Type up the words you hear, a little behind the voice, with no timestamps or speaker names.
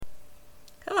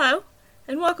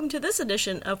and welcome to this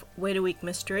edition of Wait a Week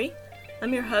Mystery.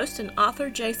 I'm your host and author,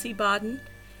 J.C. Bodden.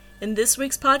 In this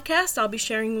week's podcast, I'll be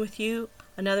sharing with you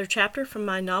another chapter from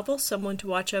my novel, Someone to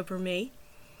Watch Over Me.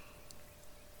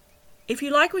 If you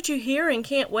like what you hear and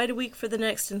can't wait a week for the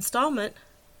next installment,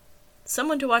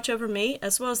 Someone to Watch Over Me,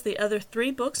 as well as the other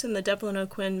 3 books in the Devlin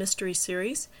O'Quinn mystery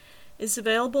series, is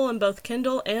available in both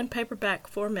Kindle and paperback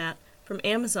format from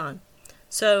Amazon.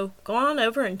 So go on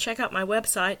over and check out my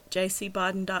website,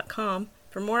 jcbodden.com,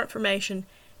 for more information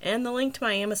and the link to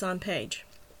my Amazon page.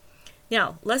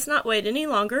 Now, let's not wait any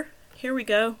longer. Here we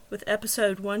go with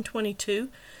episode 122,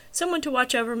 Someone to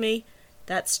Watch Over Me.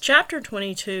 That's chapter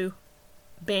 22,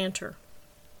 Banter.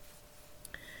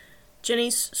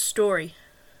 Jenny's story.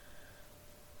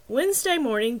 Wednesday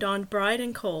morning dawned bright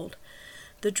and cold.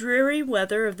 The dreary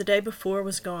weather of the day before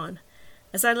was gone.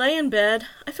 As I lay in bed,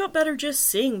 I felt better just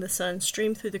seeing the sun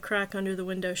stream through the crack under the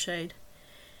window shade.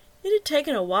 It had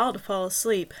taken a while to fall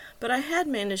asleep, but I had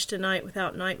managed tonight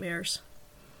without nightmares.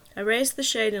 I raised the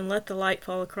shade and let the light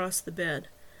fall across the bed.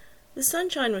 The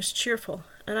sunshine was cheerful,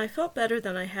 and I felt better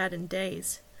than I had in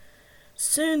days.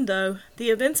 Soon, though,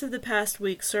 the events of the past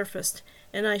week surfaced,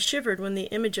 and I shivered when the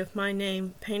image of my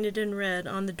name, painted in red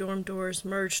on the dorm doors,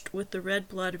 merged with the red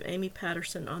blood of Amy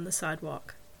Patterson on the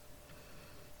sidewalk.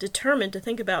 Determined to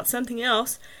think about something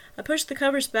else, I pushed the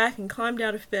covers back and climbed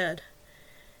out of bed.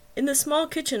 In the small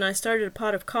kitchen, I started a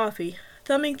pot of coffee,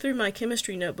 thumbing through my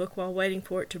chemistry notebook while waiting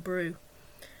for it to brew.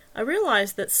 I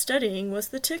realized that studying was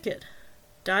the ticket.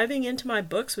 Diving into my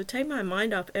books would take my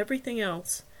mind off everything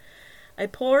else. I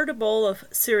poured a bowl of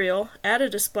cereal,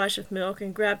 added a splash of milk,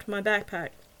 and grabbed my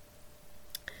backpack.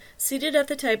 Seated at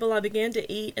the table, I began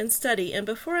to eat and study, and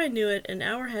before I knew it, an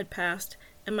hour had passed,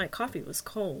 and my coffee was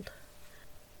cold.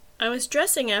 I was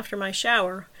dressing after my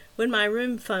shower when my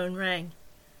room phone rang.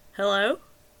 "Hello?"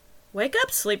 "Wake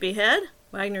up, sleepyhead,"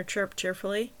 Wagner chirped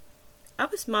cheerfully. I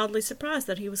was mildly surprised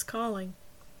that he was calling.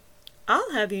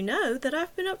 "I'll have you know that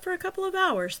I've been up for a couple of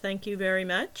hours, thank you very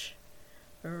much."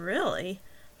 "Really?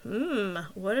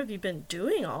 What have you been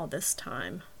doing all this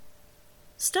time?"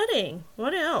 "Studying.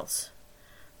 What else?"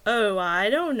 "Oh, I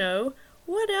don't know.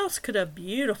 What else could a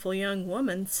beautiful young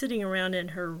woman sitting around in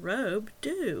her robe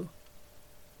do?"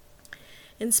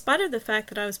 In spite of the fact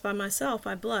that I was by myself,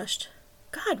 I blushed.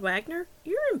 "God, Wagner,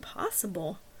 you're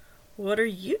impossible." "What are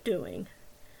you doing?"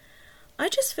 "I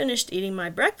just finished eating my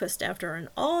breakfast after an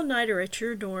all-nighter at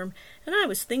your dorm, and I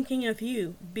was thinking of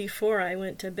you before I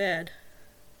went to bed."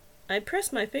 I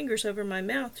pressed my fingers over my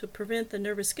mouth to prevent the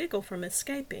nervous giggle from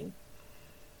escaping.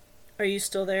 "Are you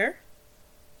still there?"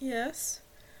 "Yes."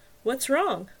 "What's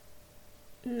wrong?"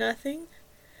 "Nothing."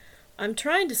 "I'm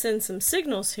trying to send some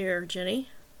signals here, Jenny."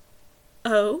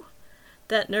 "Oh?"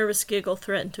 That nervous giggle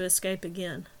threatened to escape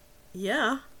again.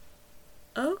 "Yeah."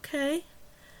 "Okay.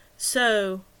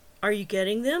 So, are you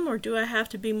getting them, or do I have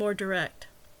to be more direct?"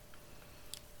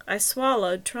 I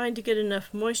swallowed, trying to get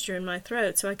enough moisture in my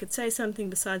throat so I could say something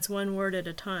besides one word at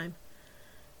a time.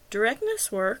 "Directness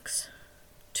works."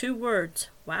 2 words.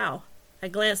 Wow. I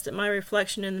glanced at my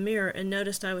reflection in the mirror and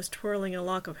noticed I was twirling a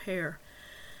lock of hair.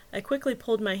 I quickly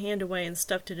pulled my hand away and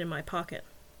stuffed it in my pocket.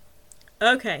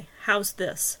 "Okay, how's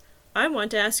this? I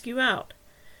want to ask you out.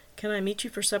 Can I meet you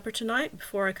for supper tonight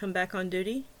before I come back on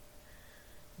duty?"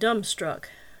 Dumbstruck.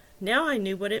 Now I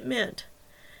knew what it meant.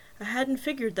 I hadn't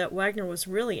figured that Wagner was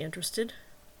really interested.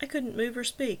 I couldn't move or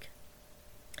speak.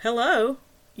 "Hello?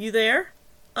 You there?"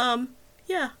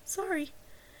 Yeah, sorry."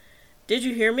 "Did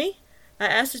you hear me? I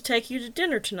asked to take you to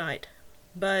dinner tonight.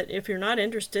 But if you're not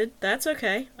interested, that's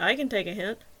okay. I can take a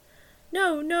hint."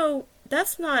 No,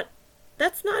 that's not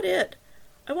it.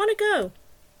 I want to go."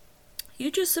 "You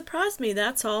just surprised me,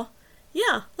 that's all."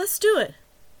 "Yeah, let's do it."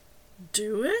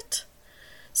 "Do it?"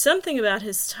 Something about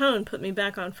his tone put me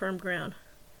back on firm ground.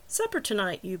 "Supper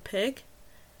tonight, you pig."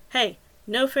 "Hey,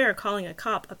 no fair calling a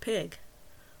cop a pig."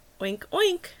 "Oink,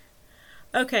 oink."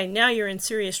 "Okay, now you're in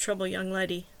serious trouble, young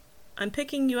lady. I'm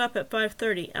picking you up at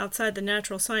 5:30 outside the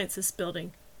Natural Sciences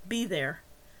building. Be there."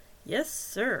 "Yes,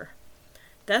 sir."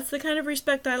 "That's the kind of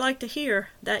respect I like to hear,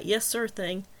 that yes, sir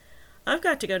thing. I've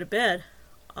got to go to bed.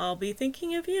 I'll be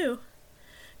thinking of you."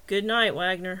 "Good night,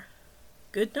 Wagner."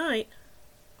 "Good night."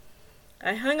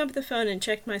 I hung up the phone and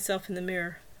checked myself in the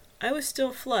mirror. I was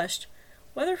still flushed.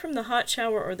 Whether from the hot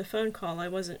shower or the phone call, I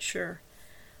wasn't sure.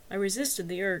 I resisted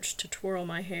the urge to twirl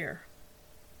my hair.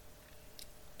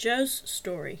 Joe's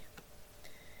story.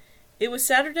 It was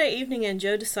Saturday evening, and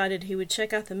Joe decided he would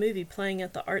check out the movie playing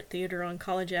at the Art Theater on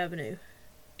College Avenue.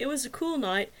 It was a cool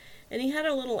night, and he had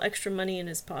a little extra money in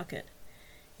his pocket.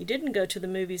 He didn't go to the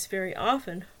movies very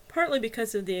often, partly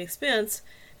because of the expense,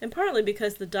 and partly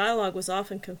because the dialogue was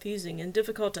often confusing and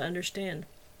difficult to understand.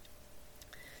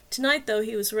 Tonight, though,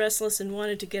 he was restless and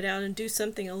wanted to get out and do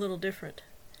something a little different.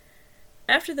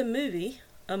 After the movie,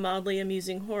 a mildly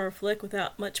amusing horror flick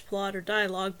without much plot or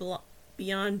dialogue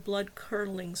beyond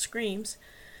blood-curdling screams,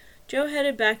 Joe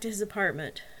headed back to his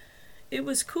apartment. It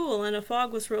was cool, and a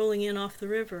fog was rolling in off the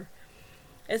river.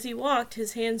 As he walked,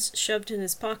 his hands shoved in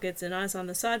his pockets and eyes on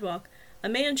the sidewalk, a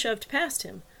man shoved past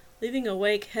him, leaving a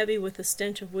wake heavy with the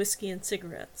stench of whiskey and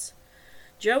cigarettes.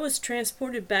 Joe was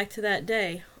transported back to that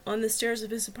day, on the stairs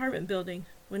of his apartment building,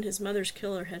 when his mother's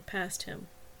killer had passed him.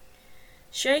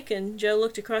 Shaken, Joe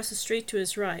looked across the street to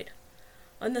his right.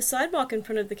 On the sidewalk in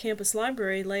front of the campus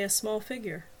library lay a small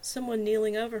figure, someone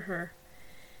kneeling over her.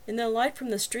 In the light from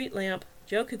the street lamp,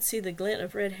 Joe could see the glint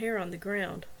of red hair on the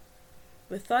ground.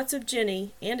 With thoughts of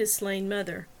Jenny and his slain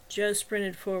mother, Joe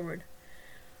sprinted forward.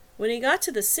 When he got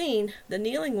to the scene, the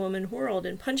kneeling woman whirled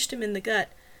and punched him in the gut,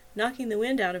 knocking the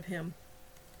wind out of him.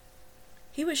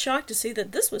 He was shocked to see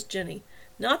that this was Jenny,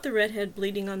 not the redhead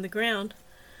bleeding on the ground.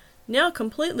 Now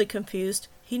completely confused,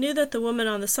 he knew that the woman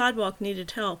on the sidewalk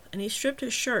needed help, and he stripped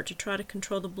his shirt to try to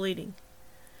control the bleeding.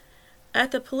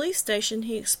 At the police station,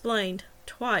 he explained,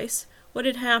 twice, what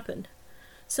had happened.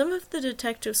 Some of the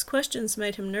detective's questions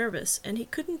made him nervous, and he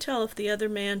couldn't tell if the other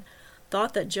man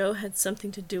thought that Joe had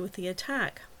something to do with the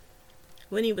attack.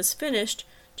 When he was finished,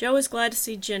 Joe was glad to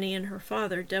see Jenny and her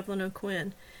father, Devlin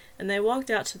O'Quinn, and they walked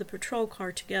out to the patrol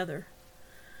car together.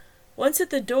 Once at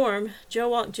the dorm, Joe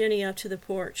walked Jenny up to the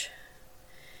porch.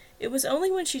 It was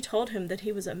only when she told him that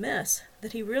he was a mess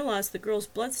that he realized the girl's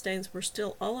bloodstains were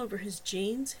still all over his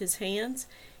jeans, his hands,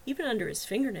 even under his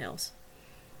fingernails.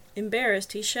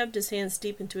 Embarrassed, he shoved his hands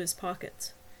deep into his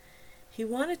pockets. He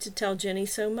wanted to tell Jenny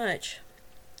so much.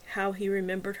 How he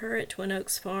remembered her at Twin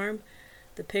Oaks Farm,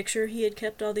 the picture he had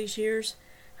kept all these years,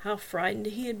 how frightened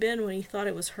he had been when he thought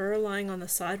it was her lying on the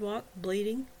sidewalk,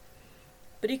 bleeding.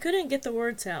 But he couldn't get the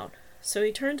words out, so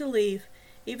he turned to leave,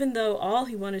 even though all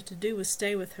he wanted to do was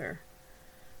stay with her.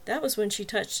 That was when she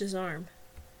touched his arm.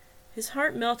 His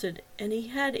heart melted, and he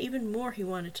had even more he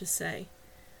wanted to say.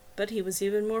 But he was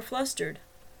even more flustered.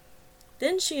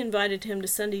 Then she invited him to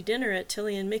Sunday dinner at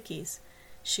Tilly and Mickey's.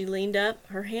 She leaned up,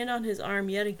 her hand on his arm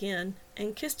yet again,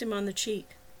 and kissed him on the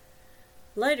cheek.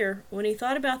 Later, when he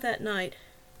thought about that night,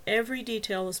 every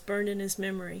detail was burned in his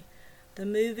memory. The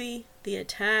movie, the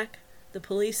attack, the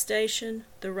police station,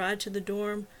 the ride to the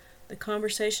dorm, the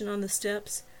conversation on the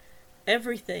steps,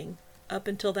 everything up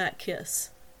until that kiss.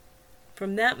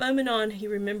 From that moment on, he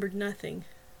remembered nothing.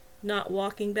 Not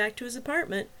walking back to his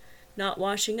apartment, not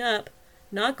washing up,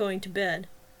 not going to bed.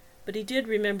 But he did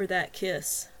remember that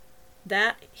kiss.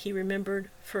 That he remembered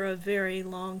for a very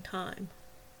long time.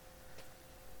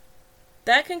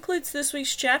 That concludes this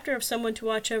week's chapter of Someone to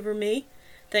Watch Over Me.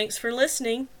 Thanks for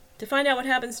listening. To find out what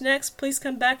happens next, please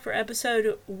come back for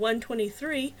episode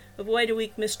 123 of Wait a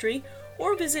Week Mystery,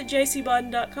 or visit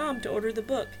jcbodden.com to order the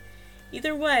book.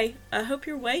 Either way, I hope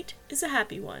your wait is a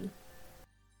happy one.